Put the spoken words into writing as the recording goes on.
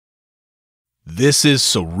This is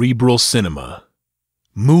Cerebral Cinema.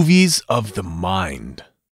 Movies of the mind.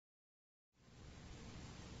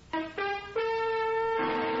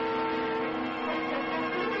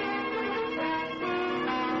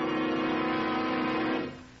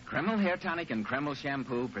 Kreml Hair Tonic and Kreml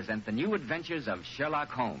Shampoo present the new adventures of Sherlock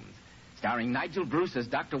Holmes, starring Nigel Bruce as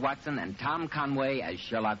Dr. Watson and Tom Conway as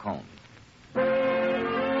Sherlock Holmes.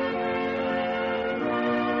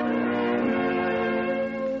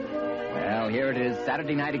 Well, here it is,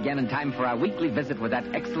 Saturday night again, and time for our weekly visit with that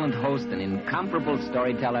excellent host and incomparable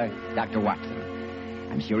storyteller, Dr. Watson.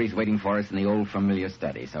 I'm sure he's waiting for us in the old familiar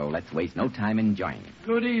study, so let's waste no time in joining him.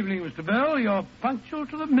 Good evening, Mr. Bell. You're punctual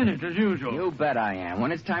to the minute, as usual. You bet I am.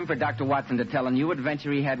 When it's time for Dr. Watson to tell a new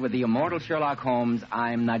adventure he had with the immortal Sherlock Holmes,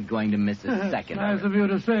 I'm not going to miss a second Nice of you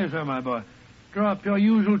to say so, my boy. Draw up your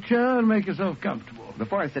usual chair and make yourself comfortable.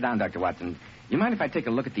 Before I sit down, Dr. Watson, you mind if I take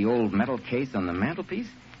a look at the old metal case on the mantelpiece?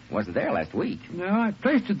 It wasn't there last week. No, I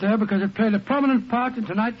placed it there because it played a prominent part in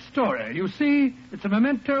tonight's story. You see, it's a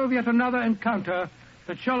memento of yet another encounter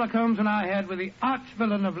that Sherlock Holmes and I had with the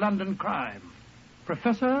arch-villain of London crime,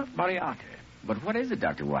 Professor Moriarty. But what is it,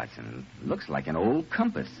 Dr. Watson? It looks like an old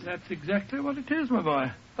compass. That's exactly what it is, my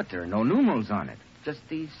boy. But there are no numerals on it. Just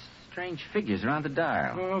these strange figures around the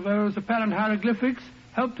dial. Oh, those apparent hieroglyphics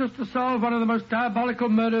helped us to solve one of the most diabolical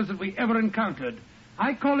murders that we ever encountered.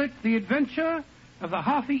 I call it the adventure of the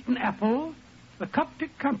half-eaten apple, the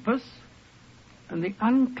Coptic compass, and the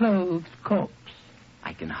unclothed corpse.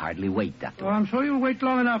 I can hardly wait, Dr. Oh, I'm sure you'll wait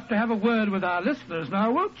long enough to have a word with our listeners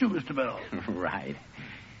now, won't you, Mr. Bell? Right.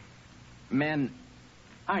 Men,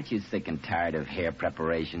 aren't you sick and tired of hair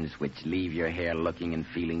preparations which leave your hair looking and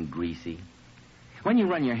feeling greasy? When you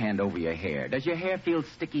run your hand over your hair, does your hair feel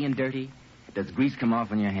sticky and dirty? Does grease come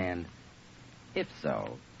off on your hand? If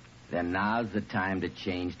so, then now's the time to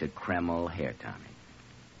change to Kreml Hair Tonic.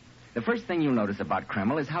 The first thing you'll notice about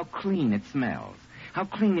Kreml is how clean it smells, how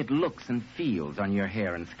clean it looks and feels on your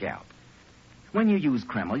hair and scalp. When you use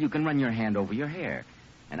Kreml, you can run your hand over your hair.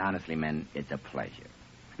 And honestly, men, it's a pleasure.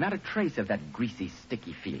 Not a trace of that greasy,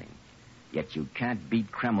 sticky feeling. Yet you can't beat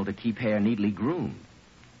Kreml to keep hair neatly groomed.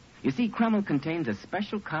 You see, Kreml contains a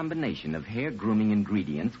special combination of hair grooming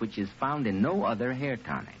ingredients which is found in no other hair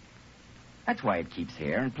tonic. That's why it keeps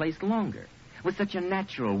hair in place longer, with such a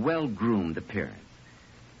natural, well-groomed appearance.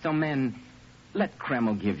 So, men, let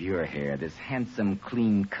Kreml give your hair this handsome,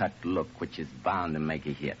 clean-cut look which is bound to make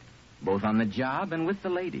a hit, both on the job and with the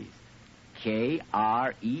ladies.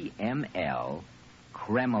 Kreml,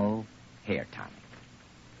 Kreml Hair Tonic.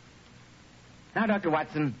 Now, Dr.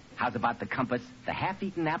 Watson, how's about the compass, the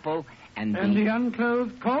half-eaten apple, and the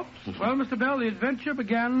unclothed corpse? Well, Mr. Bell, the adventure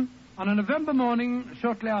began on a November morning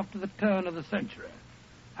shortly after the turn of the century.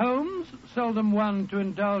 Holmes, seldom one to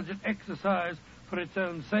indulge in exercise for its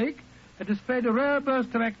own sake, had displayed a rare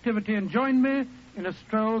burst of activity and joined me in a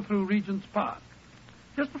stroll through Regent's Park.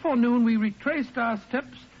 Just before noon, we retraced our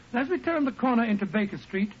steps, and as we turned the corner into Baker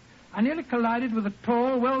Street, I nearly collided with a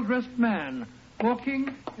tall, well-dressed man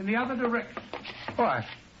walking in the other direction. Oh,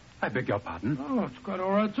 I beg your pardon. Oh, it's quite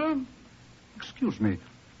all right, sir. Excuse me.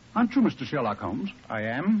 Aren't you Mr. Sherlock Holmes? I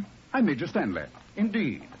am. I'm Major Stanley.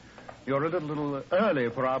 Indeed. You're a little early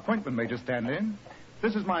for our appointment, Major Stanley.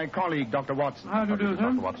 This is my colleague, Dr. Watson. How do you do, sir?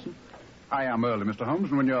 Dr. Watson. I am early, Mr. Holmes,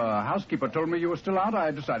 and when your housekeeper told me you were still out, I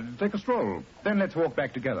decided to take a stroll. Then let's walk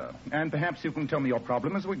back together, and perhaps you can tell me your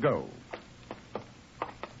problem as we go.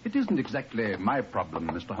 It isn't exactly my problem,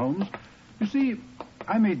 Mr. Holmes. You see,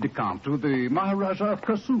 I made decant to the Maharaja of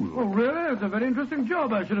Kasul. Oh, really? It's a very interesting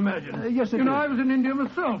job, I should imagine. Yes, it You know, is. I was in India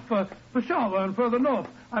myself, Peshawar and further north.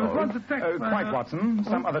 I was once attacked by... Quite, Watson.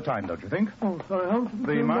 Some other time, don't you think? Oh, sorry, Holmes.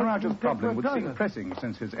 The Maharaja's problem would seem pressing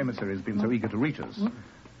since his emissary has been so eager to reach us.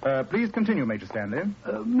 Please continue, Major Stanley.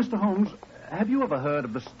 Mr. Holmes, have you ever heard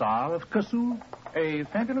of the Star of Kasul? A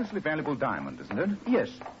fabulously valuable diamond, isn't it? Yes.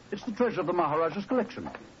 It's the treasure of the Maharaja's collection.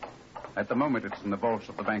 At the moment, it's in the vaults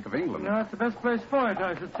of the Bank of England. No, it's the best place for it,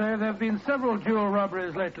 I should say. There have been several jewel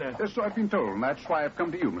robberies lately. Yes, so I've been told, and that's why I've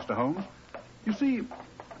come to you, Mr. Holmes. You see,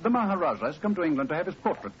 the Maharaja has come to England to have his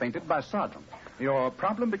portrait painted by Sargent. Your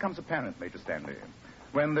problem becomes apparent, Major Stanley.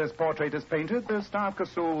 When this portrait is painted, the Star of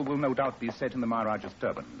Kasul will no doubt be set in the Maharaja's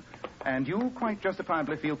turban. And you quite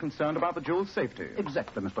justifiably feel concerned about the jewel's safety.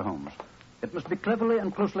 Exactly, Mr. Holmes. It must be cleverly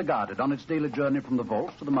and closely guarded on its daily journey from the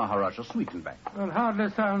vaults to the Maharaja's suite and back. Well, hardly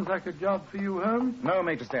sounds like a job for you, Holmes. No,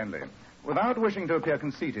 Major Stanley. Without wishing to appear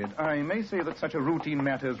conceited, I may say that such a routine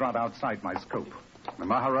matter is rather outside my scope. The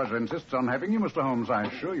Maharaja insists on having you, Mr. Holmes. I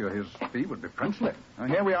assure you his fee would be princely.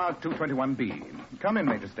 Here we are at 221B. Come in,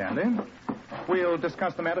 Major Stanley. We'll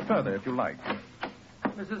discuss the matter further if you like.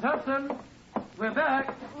 Mrs. Hudson, We're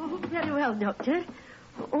back. Oh, very well, Doctor.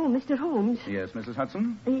 Oh, Mr. Holmes. Yes, Mrs.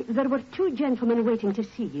 Hudson? There were two gentlemen waiting to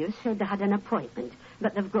see you. Said they had an appointment,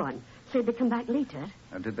 but they've gone. Said they'd come back later.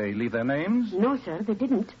 Did they leave their names? No, sir, they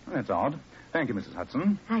didn't. That's odd. Thank you, Mrs.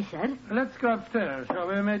 Hudson. Aye, sir. Let's go upstairs, shall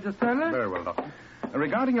we, Major Stanley? Very well, Doctor.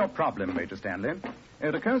 Regarding your problem, Major Stanley,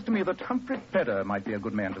 it occurs to me that Humphrey Pedder might be a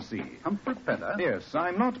good man to see. Humphrey Pedder? Yes,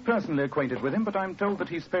 I'm not personally acquainted with him, but I'm told that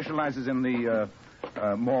he specializes in the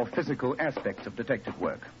more physical aspects of detective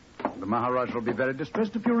work. The Maharaj will be very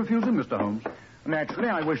distressed if you refuse him, Mr. Holmes. Naturally,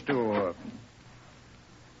 I wish to...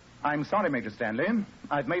 I'm sorry, Major Stanley.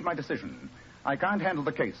 I've made my decision. I can't handle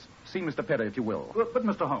the case. See Mr. Pedder, if you will. But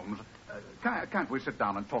Mr. Holmes, can't we sit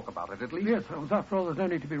down and talk about it at least? Yes, Holmes. After all, there's no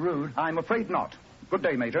need to be rude. I'm afraid not. Good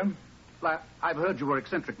day, Major. I've heard you were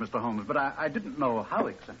eccentric, Mr. Holmes, but I didn't know how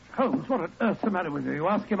eccentric. Holmes, what on earth's the matter with you? You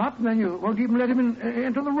ask him up, and then you won't even let him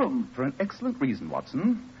into the room. For an excellent reason,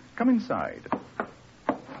 Watson. Come inside.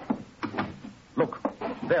 Look,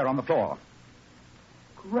 there on the floor.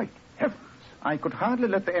 Great heavens. I could hardly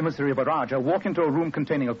let the emissary of a Raja walk into a room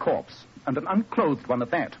containing a corpse, and an unclothed one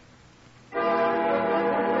at that.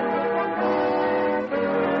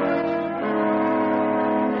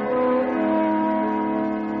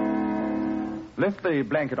 Lift the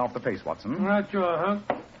blanket off the face, Watson. Right you are,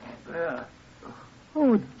 huh? There.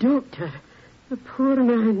 Oh, Doctor, the poor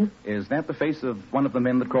man. Is that the face of one of the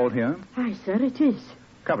men that called here? Aye, sir, it is.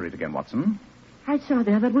 Cover it again, Watson. I saw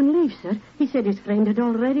the other one leave, sir. He said his friend had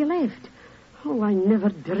already left. Oh, I never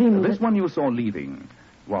dreamed This that... one you saw leaving,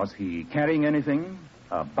 was he carrying anything?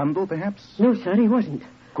 A bundle, perhaps? No, sir, he wasn't.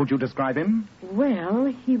 Could you describe him? Well,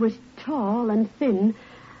 he was tall and thin,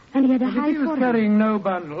 and he had a If high he was forehead. carrying no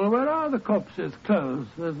bundle, where are the corpses' clothes?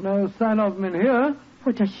 There's no sign of them in here.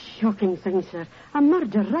 What a shocking thing, sir. A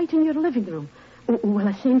murder right in your living room. Will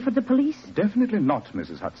I send for the police? Definitely not,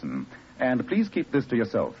 Mrs. Hudson. And please keep this to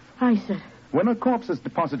yourself. Aye, sir. When a corpse is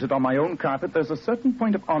deposited on my own carpet, there's a certain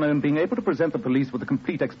point of honor in being able to present the police with a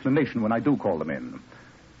complete explanation when I do call them in.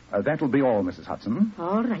 That will be all, Mrs. Hudson.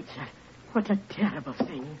 All right, sir. What a terrible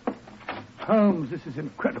thing. Holmes, this is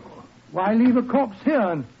incredible. Why leave a corpse here,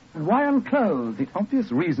 and why unclothed? The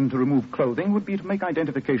obvious reason to remove clothing would be to make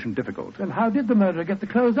identification difficult. Then how did the murderer get the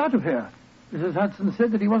clothes out of here? Mrs. Hudson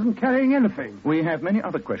said that he wasn't carrying anything. We have many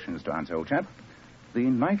other questions to answer, old chap. The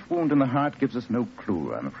knife wound in the heart gives us no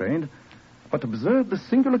clue, I'm afraid. But observe the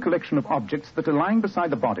singular collection of objects that are lying beside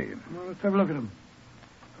the body. Well, let's have a look at them.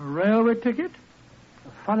 A railway ticket,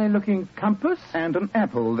 a funny-looking compass. And an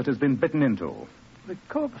apple that has been bitten into. The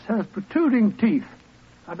corpse has protruding teeth.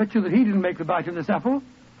 I bet you that he didn't make the bite in this apple.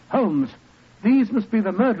 Holmes, these must be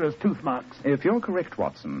the murderer's tooth marks. If you're correct,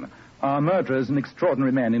 Watson, our murderer is an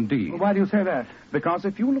extraordinary man indeed. Well, why do you say that? Because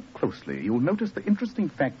if you look closely, you'll notice the interesting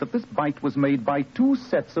fact that this bite was made by two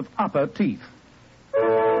sets of upper teeth.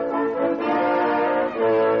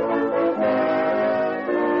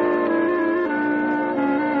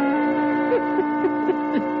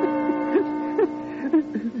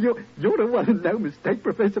 You're the one and no mistake,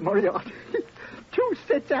 Professor Moriarty. 2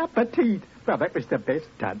 sets of upper teeth. Well, that was the best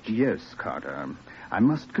touch. Yes, Carter. I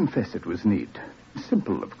must confess it was neat.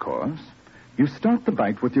 Simple, of course. You start the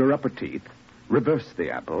bite with your upper teeth, reverse the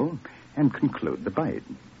apple, and conclude the bite.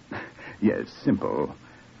 Yes, simple,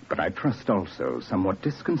 but I trust also somewhat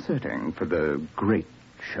disconcerting for the great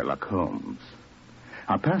Sherlock Holmes.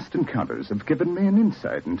 Our past encounters have given me an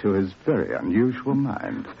insight into his very unusual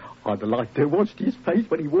mind. I'd like to have watched his face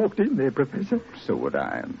when he walked in there, Professor. So would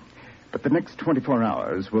I. But the next 24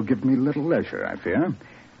 hours will give me little leisure, I fear.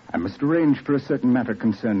 I must arrange for a certain matter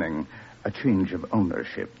concerning a change of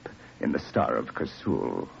ownership in the Star of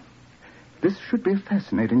Kasul. This should be a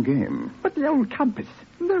fascinating game. But the old compass,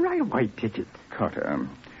 the railway ticket. Carter,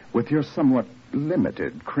 with your somewhat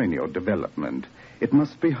limited cranial development, it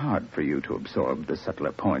must be hard for you to absorb the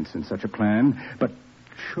subtler points in such a plan, but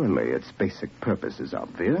surely its basic purpose is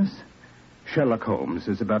obvious. Sherlock Holmes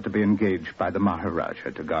is about to be engaged by the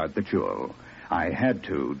Maharaja to guard the jewel. I had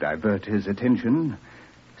to divert his attention,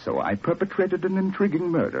 so I perpetrated an intriguing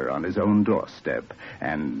murder on his own doorstep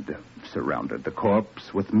and surrounded the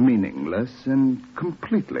corpse with meaningless and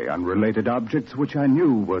completely unrelated objects which I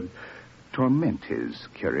knew would torment his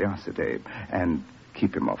curiosity and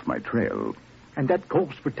keep him off my trail. And that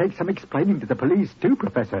corpse would take some explaining to the police, too,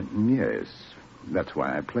 Professor. Yes, that's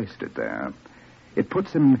why I placed it there. It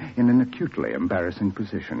puts him in an acutely embarrassing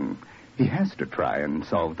position. He has to try and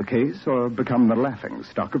solve the case or become the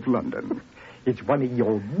laughingstock of London. It's one of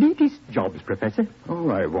your neatest jobs, Professor. Oh,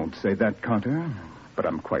 I won't say that, Carter. But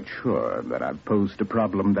I'm quite sure that I've posed a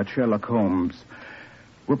problem that Sherlock Holmes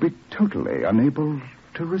will be totally unable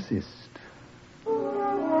to resist.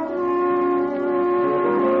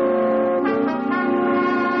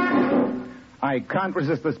 I can't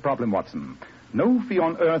resist this problem, Watson. No fee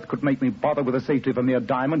on earth could make me bother with the safety of a mere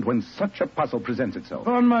diamond when such a puzzle presents itself.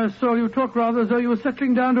 On my soul, you talk rather as though you were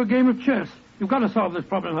settling down to a game of chess. You've got to solve this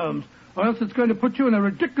problem, Holmes, or else it's going to put you in a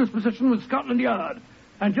ridiculous position with Scotland Yard.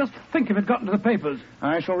 And just think if it got into the papers.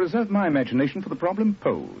 I shall reserve my imagination for the problem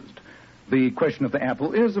posed. The question of the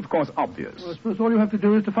apple is, of course, obvious. Well, I suppose all you have to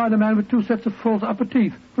do is to find a man with 2 sets of false upper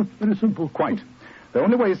teeth. Very simple. Quite. The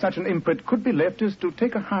only way such an imprint could be left is to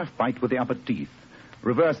take a half bite with the upper teeth,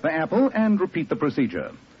 reverse the apple, and repeat the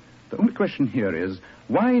procedure. The only question here is,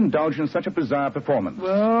 why indulge in such a bizarre performance?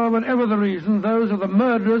 Well, whatever the reason, those are the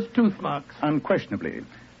murderer's tooth marks. Unquestionably.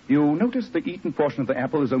 You notice the eaten portion of the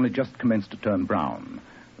apple has only just commenced to turn brown.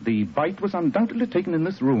 The bite was undoubtedly taken in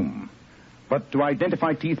this room. But to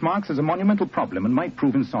identify teeth marks is a monumental problem and might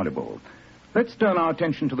prove insoluble. Let's turn our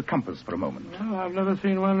attention to the compass for a moment. Oh, I've never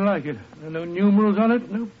seen one like it. There are no numerals on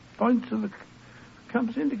it, no points of the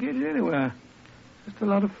compass indicated anywhere. Just a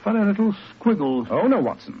lot of funny little squiggles. Oh, no,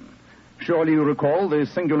 Watson. Surely you recall the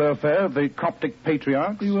singular affair of the Coptic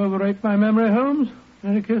patriarchs? You overrate my memory, Holmes. In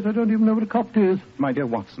any case, I don't even know what a Copt is. My dear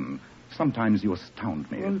Watson, sometimes you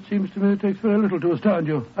astound me. Well, it seems to me it takes very little to astound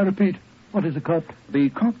you. I repeat, what is a Copt? The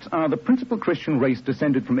Copts are the principal Christian race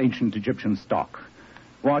descended from ancient Egyptian stock.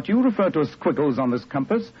 What you refer to as squiggles on this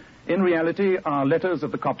compass, in reality, are letters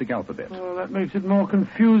of the Coptic alphabet. Well, that makes it more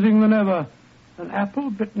confusing than ever. An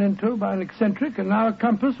apple bitten into by an eccentric, and now a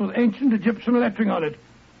compass with ancient Egyptian lettering on it.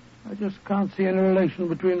 I just can't see any relation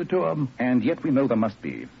between the two of them. And yet we know there must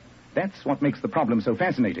be. That's what makes the problem so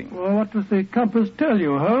fascinating. Well, what does the compass tell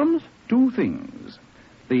you, Holmes? 2 things.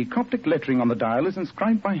 The Coptic lettering on the dial is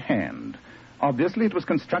inscribed by hand. Obviously, it was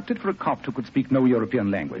constructed for a Copt who could speak no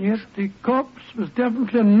European language. Yet the corpse was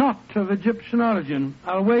definitely not of Egyptian origin.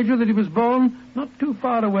 I'll wager that he was born not too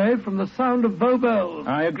far away from the sound of Bow Bells.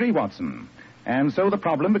 I agree, Watson. And so the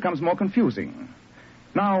problem becomes more confusing.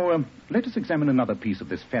 Now, let us examine another piece of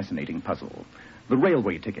this fascinating puzzle. The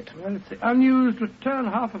railway ticket. Well, it's the unused return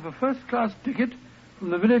half of a first-class ticket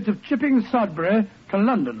from the village of Chipping Sodbury to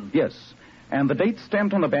London. Yes, and the date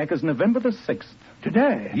stamped on the back is November the 6th.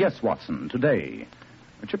 Today? Yes, Watson, today.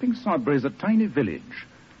 Chipping Sodbury is a tiny village.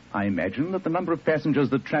 I imagine that the number of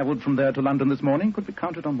passengers that traveled from there to London this morning could be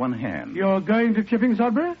counted on one hand. You're going to Chipping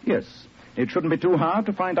Sodbury? Yes. It shouldn't be too hard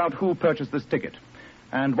to find out who purchased this ticket.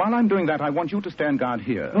 And while I'm doing that, I want you to stand guard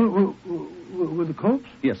here. With the corpse?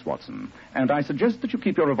 Yes, Watson. And I suggest that you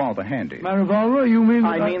keep your revolver handy. My revolver? You mean...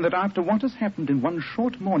 I mean that after what has happened in one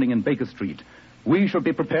short morning in Baker Street, we should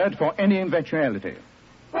be prepared for any eventuality.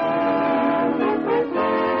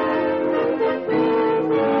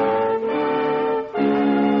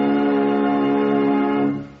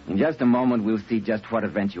 In just a moment, we'll see just what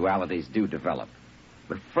eventualities do develop.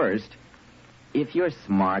 But first, if you're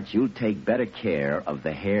smart, you'll take better care of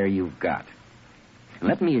the hair you've got. And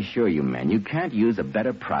let me assure you, men, you can't use a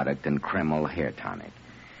better product than Kreml Hair Tonic.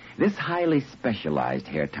 This highly specialized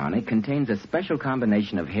hair tonic contains a special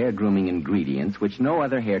combination of hair grooming ingredients which no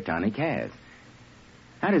other hair tonic has.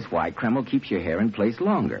 That is why Kreml keeps your hair in place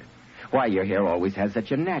longer. Why your hair always has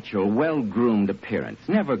such a natural, well-groomed appearance,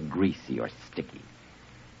 never greasy or sticky.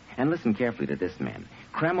 And listen carefully to this, man.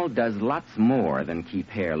 Kreml does lots more than keep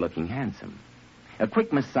hair looking handsome. A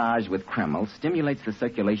quick massage with Kreml stimulates the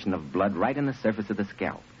circulation of blood right in the surface of the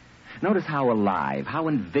scalp. Notice how alive, how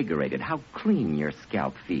invigorated, how clean your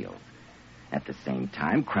scalp feels. At the same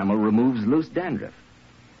time, Kreml removes loose dandruff.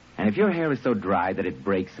 And if your hair is so dry that it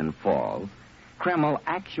breaks and falls, Kreml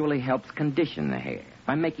actually helps condition the hair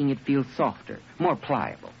by making it feel softer, more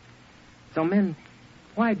pliable. So, men,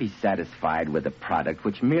 why be satisfied with a product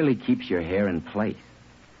which merely keeps your hair in place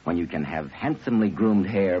when you can have handsomely groomed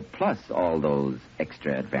hair plus all those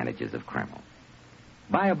extra advantages of Kreml?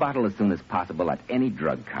 Buy a bottle as soon as possible at any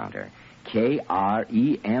drug counter.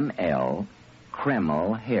 Kreml,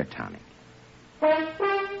 Kreml Hair Tonic.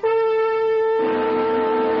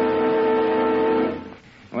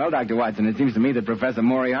 Well, Dr. Watson, it seems to me that Professor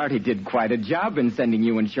Moriarty did quite a job in sending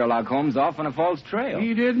you and Sherlock Holmes off on a false trail.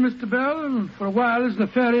 He did, Mr. Bell, and for a while his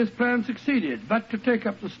nefarious plan succeeded. But to take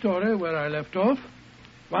up the story where I left off,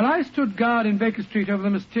 while I stood guard in Baker Street over the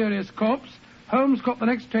mysterious corpse, Holmes caught the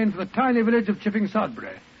next train for the tiny village of Chipping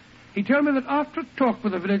Sodbury. He told me that after a talk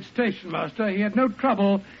with the village station master, he had no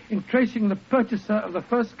trouble in tracing the purchaser of the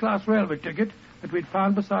first-class railway ticket that we'd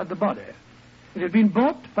found beside the body. It had been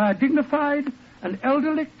bought by a dignified and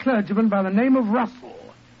elderly clergyman by the name of Russell,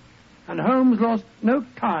 and Holmes lost no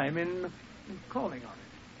time in calling on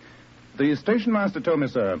it. The station master told me,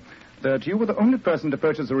 sir, that you were the only person to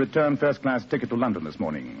purchase a return first-class ticket to London this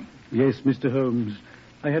morning. Yes, Mr. Holmes.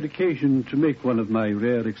 I had occasion to make one of my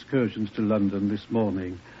rare excursions to London this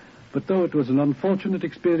morning. But though it was an unfortunate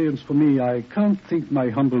experience for me, I can't think my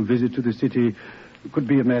humble visit to the city could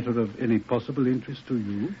be a matter of any possible interest to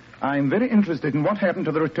you. I'm very interested in what happened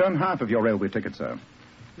to the return half of your railway ticket, sir.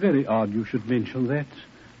 Very odd you should mention that.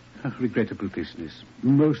 A regrettable business.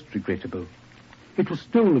 Most regrettable. It was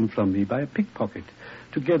stolen from me by a pickpocket,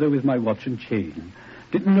 together with my watch and chain.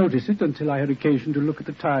 Didn't notice it until I had occasion to look at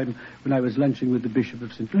the time when I was lunching with the Bishop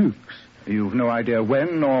of St. Luke's. You've no idea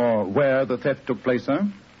when or where the theft took place, sir?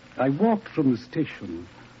 I walked from the station.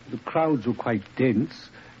 The crowds were quite dense,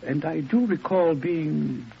 and I do recall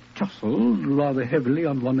being jostled rather heavily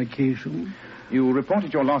on one occasion. You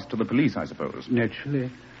reported your loss to the police, I suppose.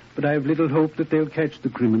 Naturally. But I have little hope that they'll catch the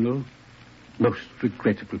criminal. Most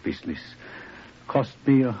regrettable business. Cost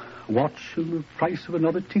me a watch and the price of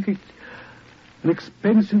another ticket. An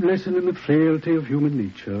expensive lesson in the frailty of human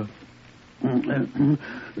nature. Do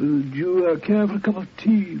you care for a cup of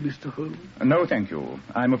tea, Mr. Holmes? No, thank you.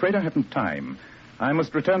 I'm afraid I haven't time. I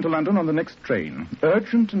must return to London on the next train.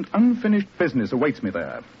 Urgent and unfinished business awaits me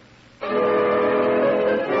there.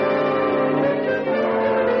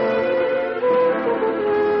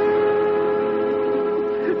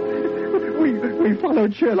 We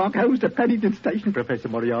followed Sherlock Holmes to Paddington Station, Professor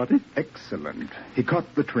Moriarty. Excellent. He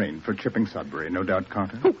caught the train for Chipping Sudbury, no doubt,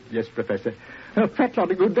 Carter? Oh, yes, Professor. A fat lot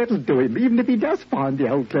of good that'll do him, even if he does find the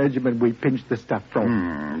old clergyman we pinched the stuff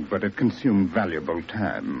from. But it consumed valuable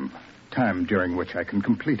time. Time during which I can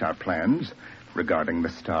complete our plans regarding the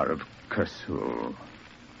Star of Kersul.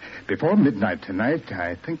 Before midnight tonight,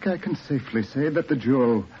 I think I can safely say that the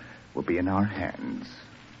jewel will be in our hands.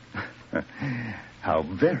 How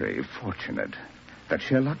very fortunate that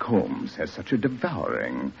Sherlock Holmes has such a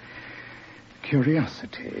devouring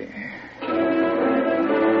curiosity.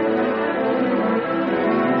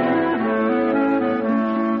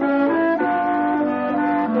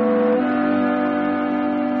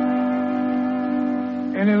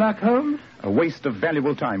 Any luck, Holmes? A waste of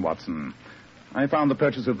valuable time, Watson. I found the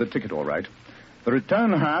purchase of the ticket all right. The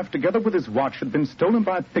return half, together with his watch, had been stolen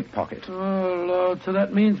by a pickpocket. Oh, Lord, so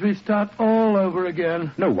that means we start all over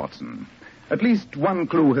again. No, Watson. At least one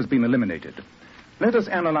clue has been eliminated. Let us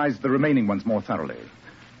analyze the remaining ones more thoroughly.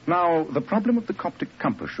 Now, the problem of the Coptic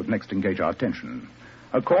compass should next engage our attention.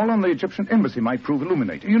 A call on the Egyptian embassy might prove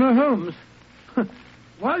illuminating. You know, Holmes,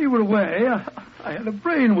 while you were away, I had a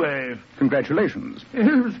brainwave. Congratulations.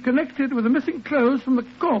 It was connected with the missing clothes from the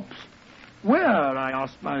corpse. Where, I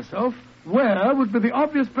asked myself, where would be the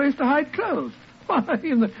obvious place to hide clothes? Why,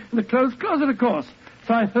 in the clothes closet, of course.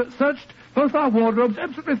 So I searched both our wardrobes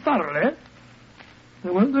absolutely thoroughly. They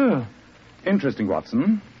weren't there. Interesting,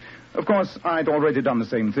 Watson. Of course, I'd already done the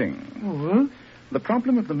same thing. Oh, The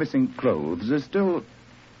problem of the missing clothes is still...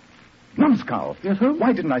 Numbskull. Yes, Holmes?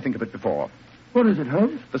 Why didn't I think of it before? What is it,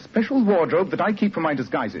 Holmes? The special wardrobe that I keep for my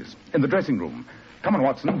disguises in the dressing room. Come on,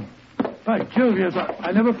 Watson. By Jove, yes,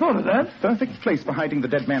 I never thought of that. Perfect place for hiding the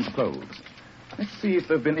dead man's clothes. Let's see if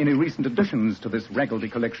there have been any recent additions to this Raggledy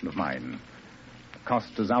collection of mine.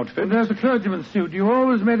 Costa's outfit. There's the clergyman's suit. You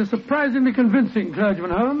always made a surprisingly convincing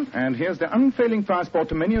clergyman, Holmes. And here's the unfailing passport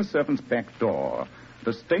to many a servant's back door.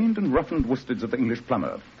 The stained and roughened worsteds of the English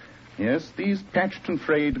plumber. Yes, these patched and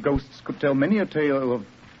frayed ghosts could tell many a tale of...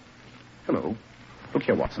 Hello. Look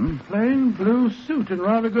here, Watson. Plain blue suit in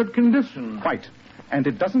rather good condition. Quite. And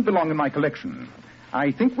it doesn't belong in my collection.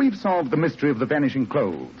 I think we've solved the mystery of the vanishing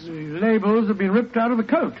clothes. The labels have been ripped out of the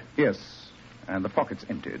coat. Yes, and the pockets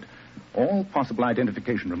emptied. All possible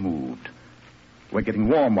identification removed. We're getting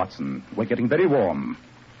warm, Watson. We're getting very warm.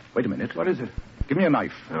 Wait a minute. What is it? Give me a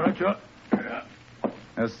knife. All right, sure.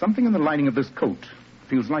 There's something in the lining of this coat.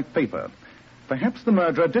 Feels like paper. Perhaps the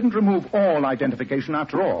murderer didn't remove all identification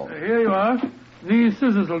after all. Here you are. These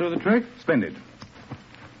scissors will do the trick. Splendid.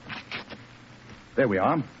 There we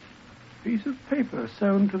are. Piece of paper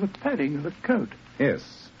sewn to the padding of the coat.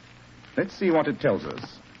 Yes. Let's see what it tells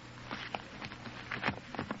us.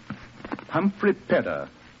 Humphrey Pedder,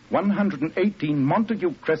 118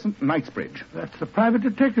 Montague Crescent, Knightsbridge. That's the private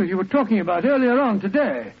detective you were talking about earlier on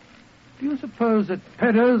today. Do you suppose that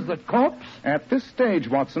Pedder's the corpse? At this stage,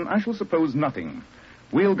 Watson, I shall suppose nothing.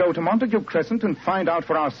 We'll go to Montague Crescent and find out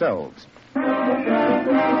for ourselves.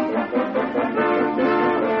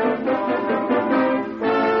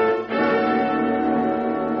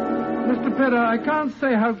 Mr. Pedder, I can't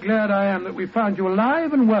say how glad I am that we found you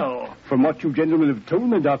alive and well. From what you gentlemen have told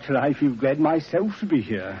me, Doctor, I feel glad myself to be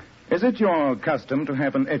here. Is it your custom to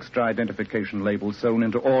have an extra identification label sewn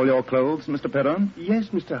into all your clothes, Mr. Pedder? Yes,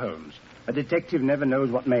 Mr. Holmes. A detective never knows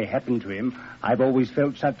what may happen to him. I've always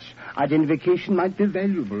felt such identification might be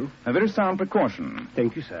valuable. A very sound precaution.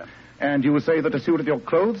 Thank you, sir. And you say that a suit of your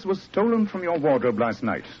clothes was stolen from your wardrobe last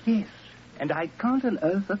night? Yes, and I can't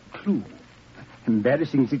unearth a clue.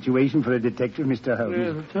 Embarrassing situation for a detective, Mr. Holmes.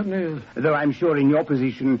 Yes, it certainly is. Though I'm sure in your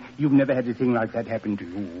position, you've never had a thing like that happen to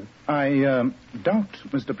you. I doubt,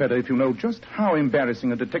 Mr. Pedder, if you know just how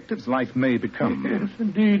embarrassing a detective's life may become. Yes,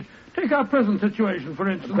 indeed. Take our present situation, for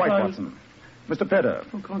instance. Quite, Watson. Mr. Pedder.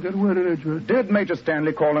 I can't get a word in, Edgeworth. Did Major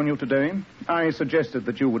Stanley call on you today? I suggested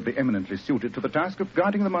that you would be eminently suited to the task of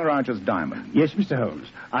guarding the Maharaja's diamond. Yes, Mr. Holmes.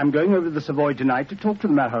 I'm going over to the Savoy tonight to talk to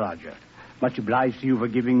the Maharaja. Much obliged to you for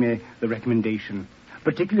giving me the recommendation,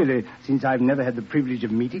 particularly since I've never had the privilege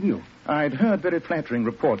of meeting you. I'd heard very flattering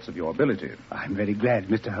reports of your ability. I'm very glad,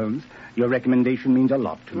 Mr. Holmes. Your recommendation means a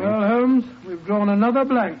lot to me. Well, Holmes, we've drawn another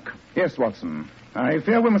blank. Yes, Watson. I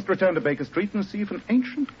fear we must return to Baker Street and see if an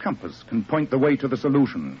ancient compass can point the way to the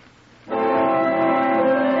solution.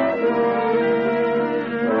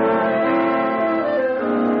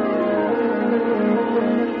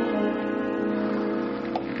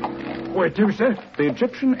 Where to, sir? The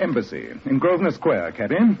Egyptian Embassy in Grosvenor Square,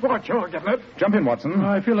 Cabby. What, you're getting it? Jump in, Watson.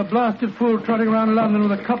 I feel a blasted fool trotting around London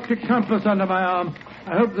with a Coptic compass under my arm.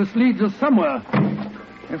 I hope this leads us somewhere.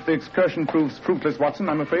 If the excursion proves fruitless, Watson,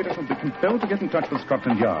 I'm afraid I shall be compelled to get in touch with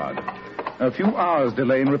Scotland Yard. A few hours'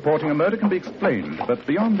 delay in reporting a murder can be explained, but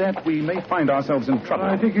beyond that, we may find ourselves in trouble.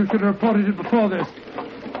 I think you should have reported it before this.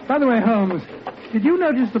 By the way, Holmes, did you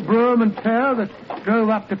notice the brougham and pair that drove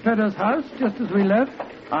up to Pedder's house just as we left?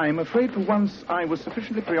 I'm afraid for once I was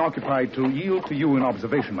sufficiently preoccupied to yield to you in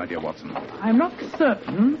observation, my dear Watson. I'm not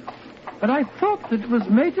certain, but I thought that it was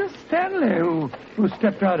Major Stanley who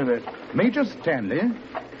stepped out of it. Major Stanley?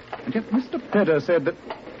 And yet Mr. Pedder said that...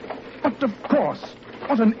 But of course!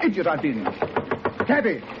 What an idiot I've been.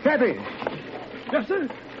 Cabby! Yes, sir?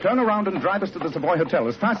 Turn around and drive us to the Savoy Hotel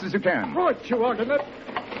as fast as you can. What, you ordered it?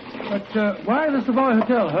 But why the Savoy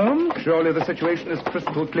Hotel, Holmes? Surely the situation is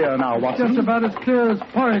crystal clear now, Watson. Just about as clear as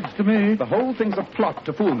porridge to me. The whole thing's a plot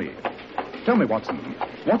to fool me. Tell me, Watson,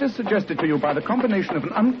 what is suggested to you by the combination of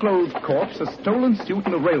an unclothed corpse, a stolen suit,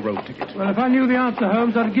 and a railroad ticket? Well, if I knew the answer,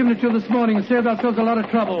 Holmes, I'd have given it to you this morning and saved ourselves a lot of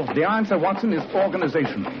trouble. The answer, Watson, is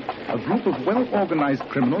organization. A group of well-organized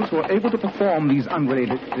criminals who are able to perform these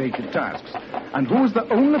unrelated tasks. And who is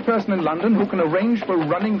the only person in London who can arrange for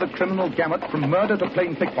running the criminal gamut from murder to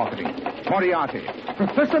plain pickpocketing? Moriarty.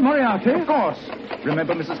 Professor Moriarty? Of course.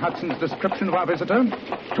 Remember Mrs. Hudson's description of our visitor?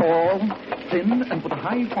 Tall, thin, and with a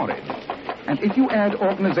high forehead. And if you add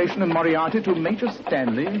organization and Moriarty to Major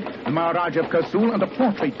Stanley, the Maharaja of Kursul, and a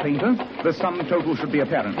portrait painter, the sum total should be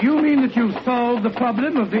apparent. You mean that you've solved the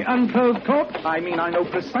problem of the unclothed corpse? I mean I know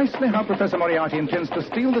precisely how Professor Moriarty intends to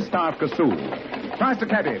steal the star of Kursul. Faster,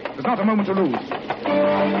 Cabby. There's not a moment to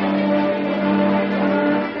lose.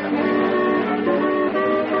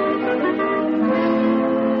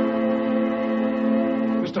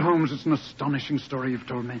 Mr. Holmes, it's an astonishing story you've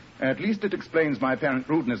told me. At least it explains my apparent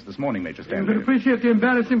rudeness this morning, Major You Stanley. can appreciate the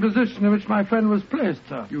embarrassing position in which my friend was placed,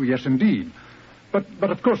 sir. Yes, indeed. But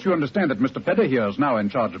of course you understand that Mr. Pedder here is now in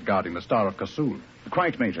charge of guarding the Star of Kursul.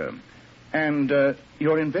 Quite, Major. And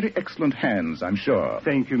you're in very excellent hands, I'm sure.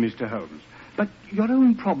 Thank you, Mr. Holmes. But your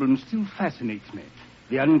own problem still fascinates me.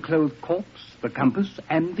 The unclothed corpse, the compass,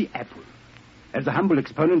 and the apple. As a humble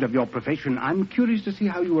exponent of your profession, I'm curious to see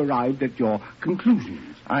how you arrived at your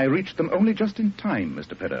conclusions. I reached them only just in time,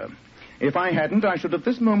 Mr. Pedder. If I hadn't, I should at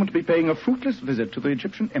this moment be paying a fruitless visit to the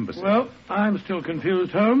Egyptian Embassy. Well, I'm still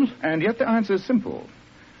confused, Holmes. And yet the answer is simple.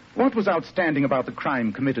 What was outstanding about the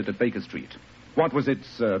crime committed at Baker Street? What was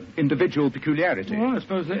its individual peculiarity? Well, I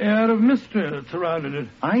suppose the air of mystery that surrounded it.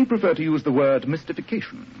 I prefer to use the word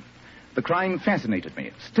mystification. The crime fascinated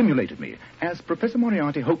me, stimulated me, as Professor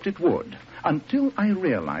Moriarty hoped it would, until I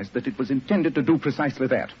realized that it was intended to do precisely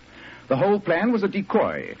that. The whole plan was a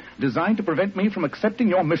decoy, designed to prevent me from accepting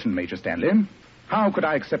your mission, Major Stanley. How could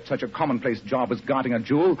I accept such a commonplace job as guarding a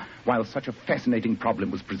jewel while such a fascinating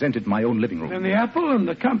problem was presented in my own living room? And the apple and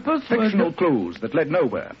the compass... Fictional clues that led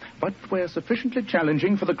nowhere, but were sufficiently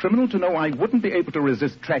challenging for the criminal to know I wouldn't be able to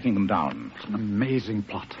resist tracking them down. It's an amazing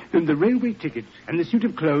plot. And the railway ticket and the suit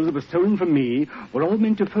of clothes that was stolen from me were all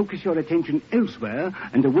meant to focus your attention elsewhere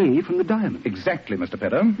and away from the diamond. Exactly, Mr.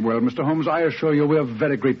 Pedder. Well, Mr. Holmes, I assure you we're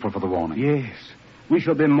very grateful for the warning. Yes. We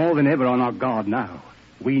shall be more than ever on our guard now.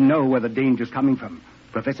 We know where the danger's coming from.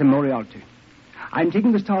 Professor Moriarty. I'm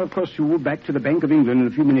taking the Star of Kursul back to the Bank of England in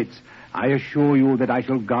a few minutes. I assure you that I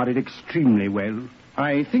shall guard it extremely well.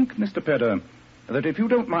 I think, Mr. Pedder, that if you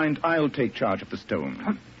don't mind, I'll take charge of the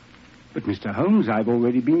stone. But, Mr. Holmes, I've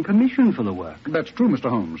already been commissioned for the work. That's true,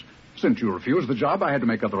 Mr. Holmes. Since you refused the job, I had to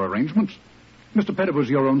make other arrangements. Mr. Pedder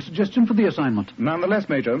was your own suggestion for the assignment. Nonetheless,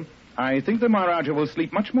 Major, I think the Maharaja will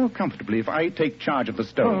sleep much more comfortably if I take charge of the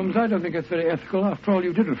stone. Holmes, I don't think it's very ethical. After all,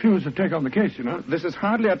 you did refuse to take on the case, you know. This is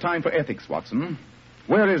hardly a time for ethics, Watson.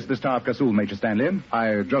 Where is the Star of Kasul, Major Stanley?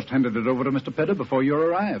 I just handed it over to Mr. Pedder before you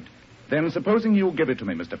arrived. Then supposing you give it to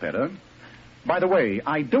me, Mr. Pedder. By the way,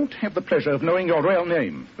 I don't have the pleasure of knowing your real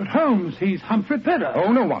name. But Holmes, he's Humphrey Pedder.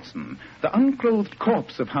 Oh, no, Watson. The unclothed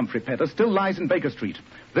corpse of Humphrey Pedder still lies in Baker Street.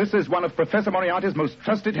 This is one of Professor Moriarty's most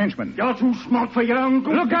trusted henchmen. You're too smart for your own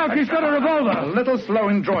good. Look out, he's got a revolver. A little slow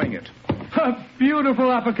in drawing it. A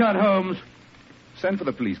beautiful uppercut, Holmes. Send for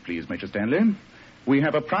the police, please, Major Stanley. We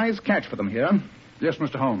have a prize catch for them here. Yes,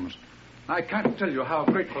 Mr. Holmes. I can't tell you how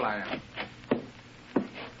grateful I am.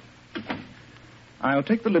 I'll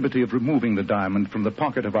take the liberty of removing the diamond from the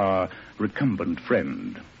pocket of our recumbent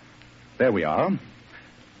friend. There we are.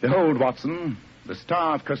 Behold, Watson, the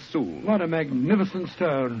Star of Kasul. What a magnificent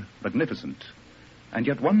stone. Magnificent. And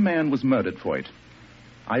yet one man was murdered for it.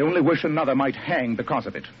 I only wish another might hang because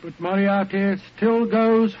of it. But Moriarty still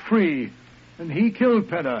goes free, and he killed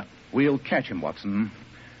Pedder. We'll catch him, Watson.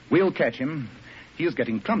 We'll catch him. He is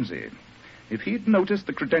getting clumsy. If he'd noticed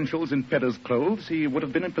the credentials in Pedder's clothes, he would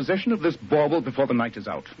have been in possession of this bauble before the night is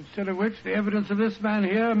out. Instead of which, the evidence of this man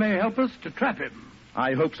here may help us to trap him.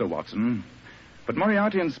 I hope so, Watson. But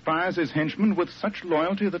Moriarty inspires his henchmen with such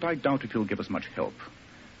loyalty that I doubt if he'll give us much help.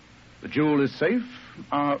 The jewel is safe,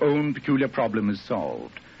 our own peculiar problem is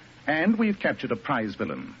solved, and we've captured a prize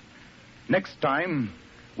villain. Next time,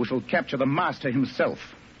 we shall capture the master himself.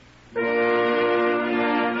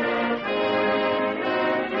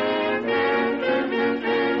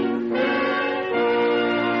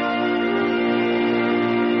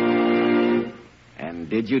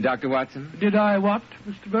 Did you, Dr. Watson? Did I what,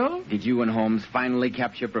 Mr. Bell? Did you and Holmes finally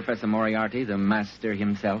capture Professor Moriarty, the master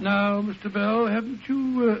himself? No, Mr. Bell. Haven't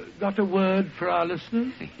you got a word for our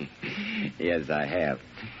listeners? Yes, I have.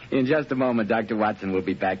 In just a moment, Dr. Watson will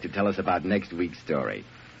be back to tell us about next week's story.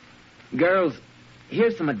 Girls,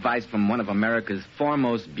 here's some advice from one of America's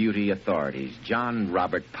foremost beauty authorities, John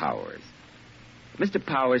Robert Powers. Mr.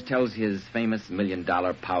 Powers tells his famous $1 Million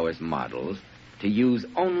Powers models to use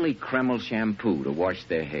only Kreml shampoo to wash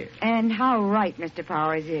their hair. And how right Mr.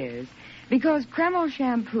 Powers is. Because Kreml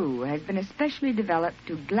shampoo has been especially developed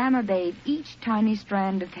to glamour bathe each tiny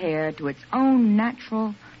strand of hair to its own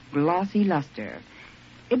natural, glossy luster.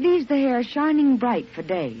 It leaves the hair shining bright for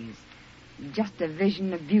days. Just a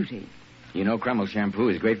vision of beauty. You know, Kreml shampoo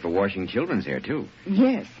is great for washing children's hair, too.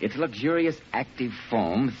 Yes. Its luxurious active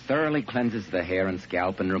foam thoroughly cleanses the hair and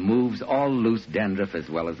scalp and removes all loose dandruff as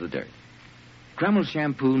well as the dirt. Kreml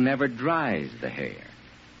shampoo never dries the hair.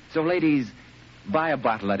 So, ladies, buy a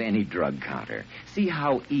bottle at any drug counter. See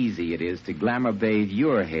how easy it is to glamour bathe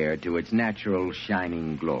your hair to its natural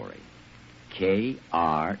shining glory.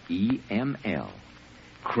 Kreml.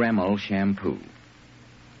 Kreml shampoo.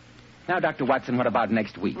 Now, Dr. Watson, what about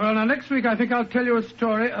next week? Well, now, next week I think I'll tell you a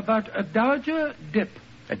story about a dowager dip.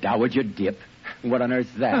 A dowager dip? What on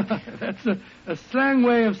earth's that? That's a slang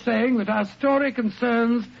way of saying that our story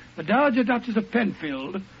concerns the Dowager Duchess of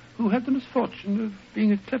Penfield, who had the misfortune of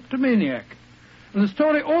being a kleptomaniac. And the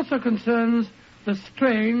story also concerns the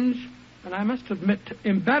strange, and I must admit,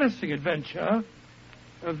 embarrassing adventure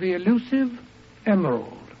of the elusive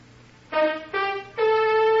emerald.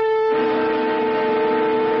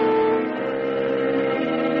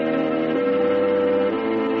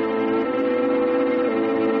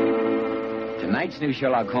 Tonight's new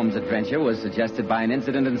Sherlock Holmes adventure was suggested by an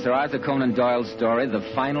incident in Sir Arthur Conan Doyle's story, The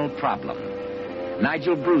Final Problem.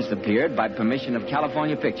 Nigel Bruce appeared by permission of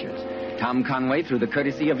California Pictures. Tom Conway through the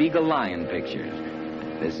courtesy of Eagle Lion Pictures.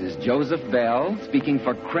 This is Joseph Bell speaking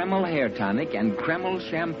for Kreml Hair Tonic and Kreml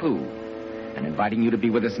Shampoo, and inviting you to be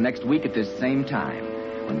with us next week at this same time,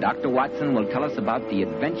 when Dr. Watson will tell us about the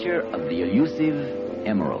adventure of the elusive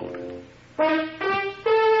emerald.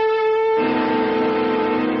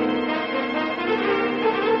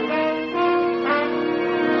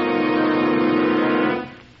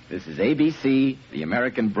 This is ABC, the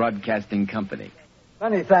American Broadcasting Company.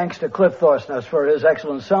 Many thanks to Cliff Thorsness for his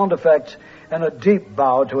excellent sound effects, and a deep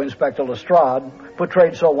bow to Inspector Lestrade,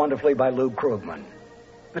 portrayed so wonderfully by Lou Krugman.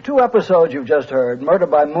 The two episodes you've just heard, Murder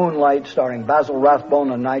by Moonlight, starring Basil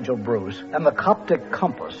Rathbone and Nigel Bruce, and The Coptic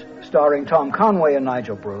Compass, starring Tom Conway and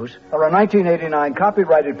Nigel Bruce, are a 1989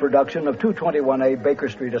 copyrighted production of 221A Baker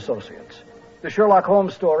Street Associates. The Sherlock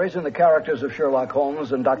Holmes stories and the characters of Sherlock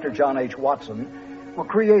Holmes and Dr. John H. Watson were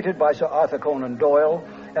created by Sir Arthur Conan Doyle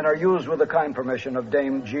and are used with the kind permission of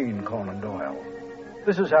Dame Jean Conan Doyle.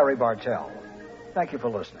 This is Harry Bartell. Thank you for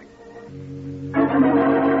listening.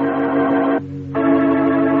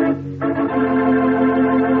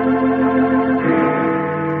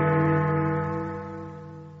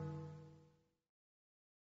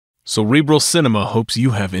 Cerebral Cinema hopes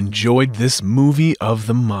you have enjoyed this movie of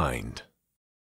the mind.